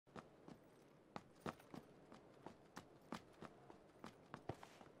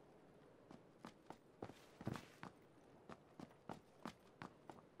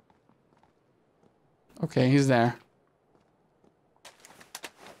Okay, he's there.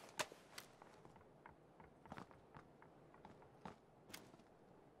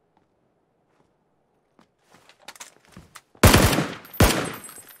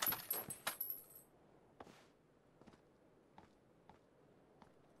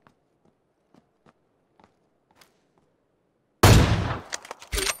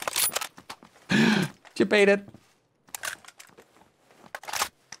 You baited.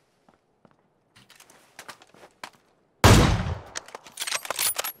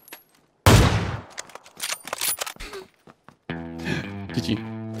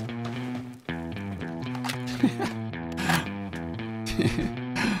 GG.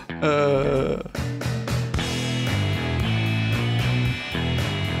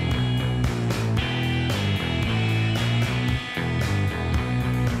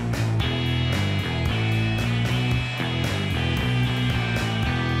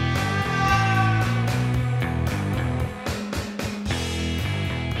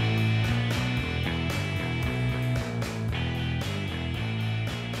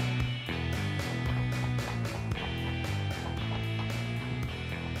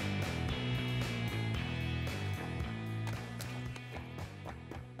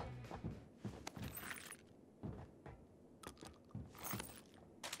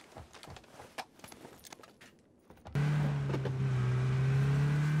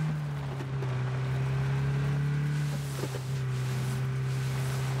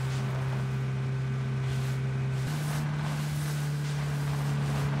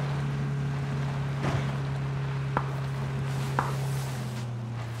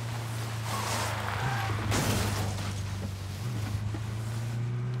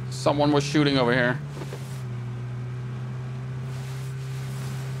 Someone was shooting over here.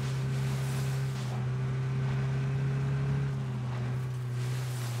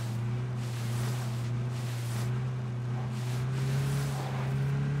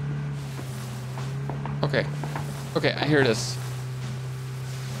 Okay. Okay, I hear this.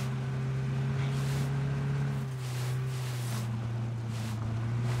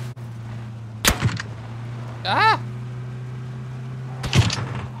 Ah!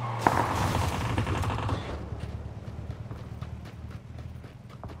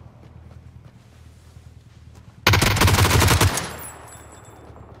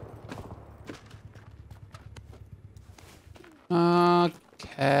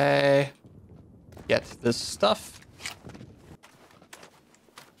 Okay. Get this stuff.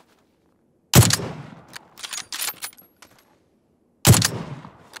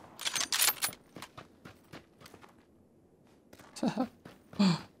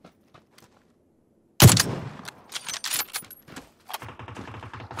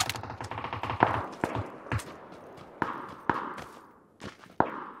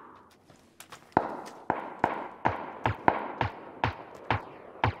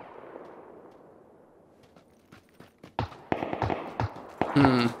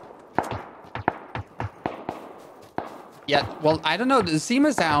 Yeah, well, I don't know. The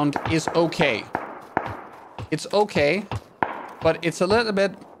Zima sound is okay. It's okay, but it's a little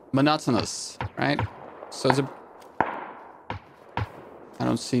bit monotonous, right? So it's a... I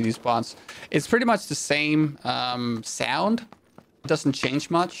don't see these spots. It's pretty much the same sound. It doesn't change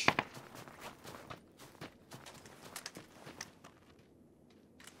much.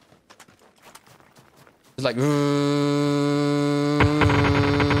 It's like...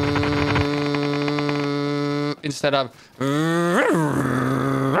 instead of...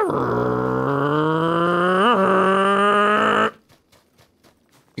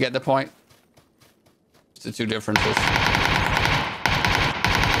 You get the point? It's the two differences.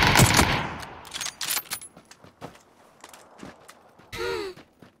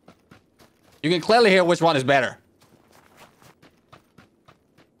 You can clearly hear which one is better.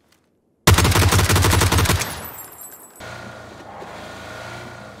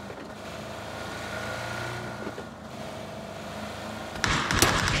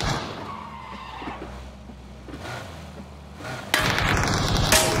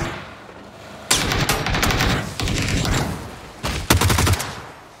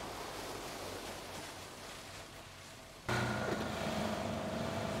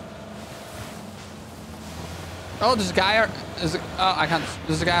 Oh, there's a guy. Oh, I can't.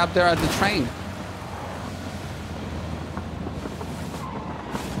 There's a guy up there at the train.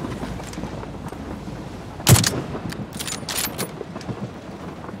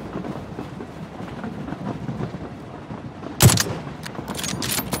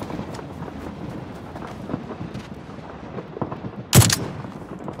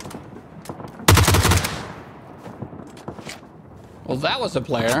 Well, that was a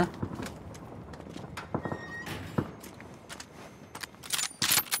player.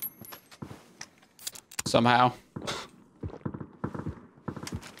 somehow.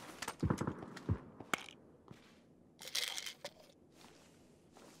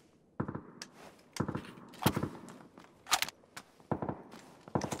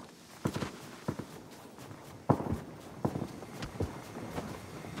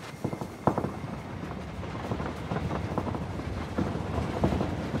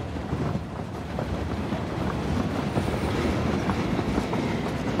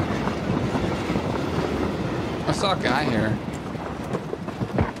 I saw a guy here.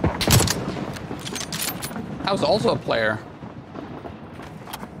 I was also a player.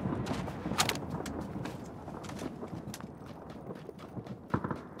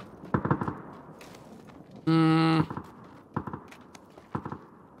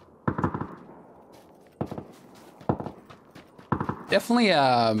 Definitely,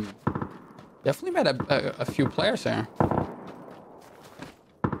 definitely met a few players there.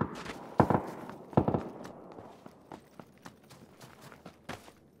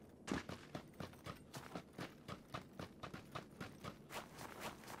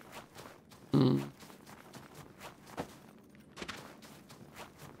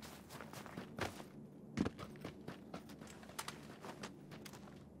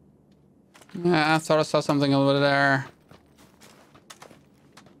 Yeah, I thought I saw something over there.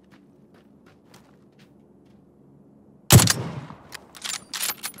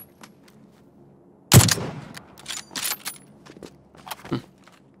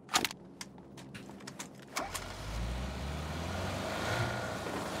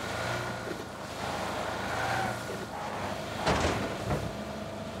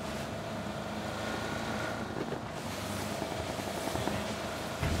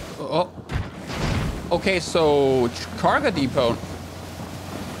 Oh. Okay, so cargo depot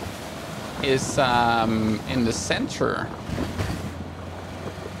is in the center.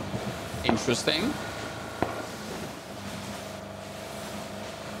 Interesting.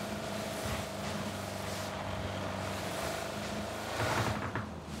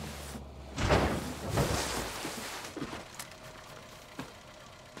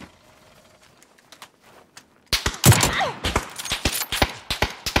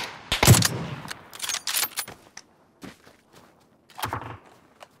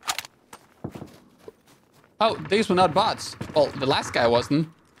 Oh, these were not bots. Well, the last guy wasn't.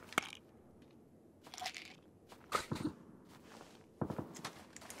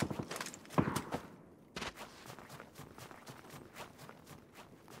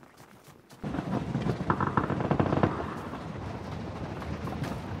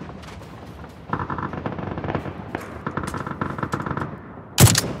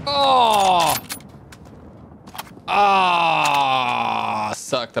 Oh! Ah,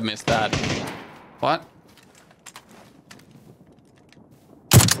 sucked. I missed that. What?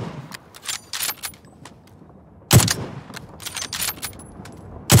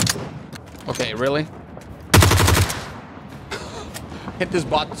 Okay, really? Hit this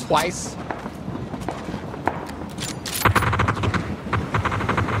bot twice.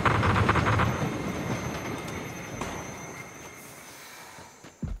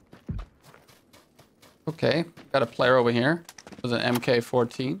 Okay, got a player over here with an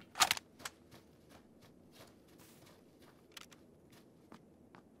MK14.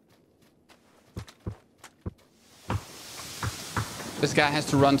 This guy has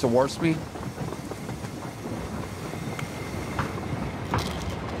to run towards me.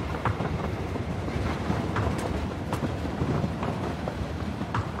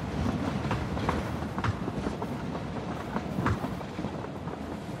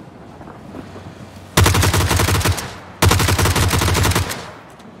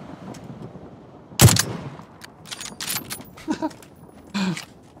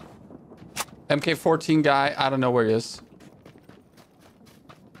 MK14 guy, I don't know where he is.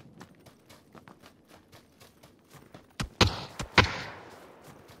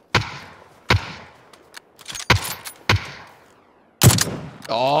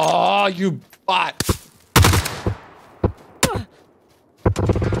 Oh, you bot.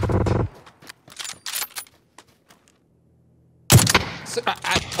 So,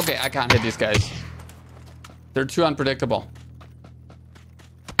 okay, I can't hit these guys. They're too unpredictable.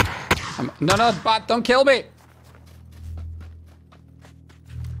 No, bot, don't kill me.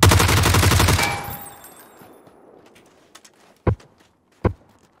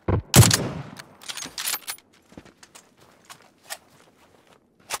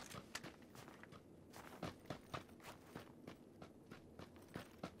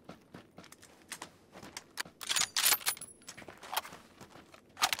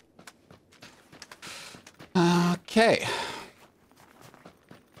 Okay.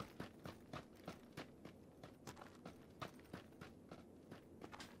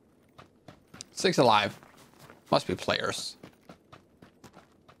 6 alive. Must be players.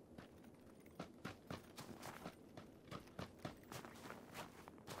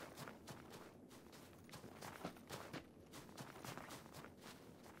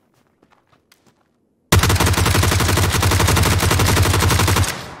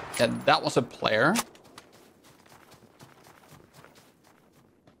 Yeah, that was a player.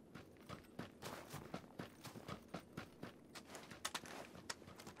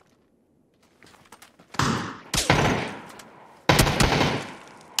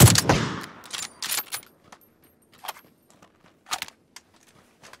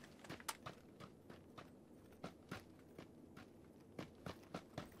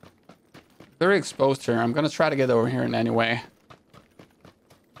 Very exposed here. I'm gonna try to get over here in any way.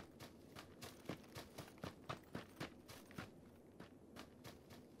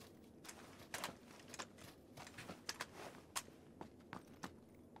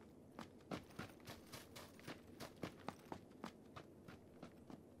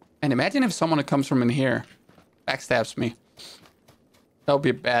 And imagine if someone comes from in here, backstabs me. That would be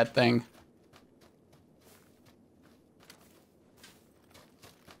a bad thing.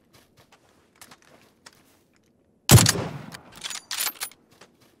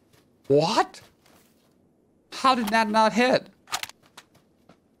 What? How did that not hit?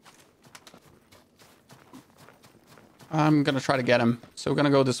 I'm gonna try to get him. So we're gonna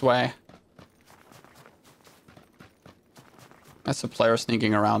go this way. That's a player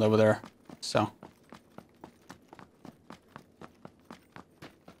sneaking around over there. So.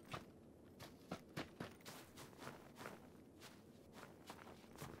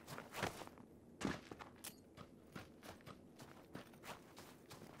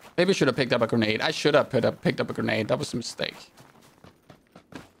 Maybe I should have picked up a grenade. I should have picked up a grenade. That was a mistake.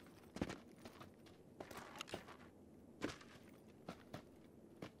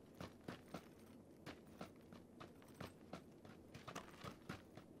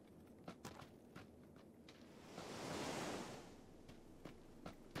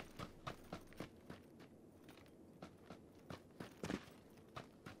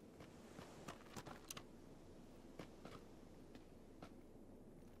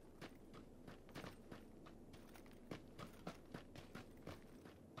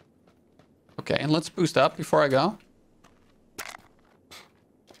 Okay, and let's boost up before I go.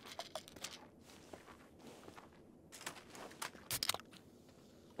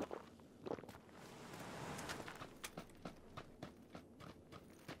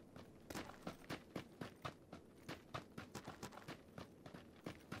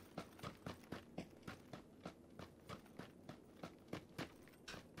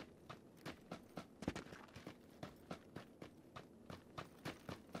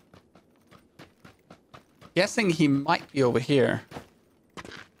 Guessing he might be over here.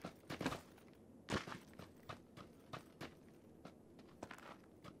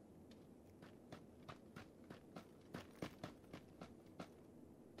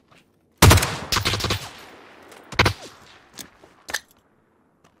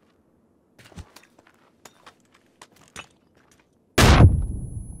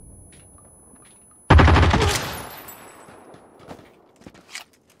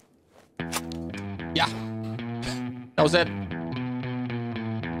 Yeah. That was it.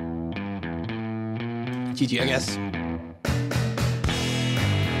 GG, I guess.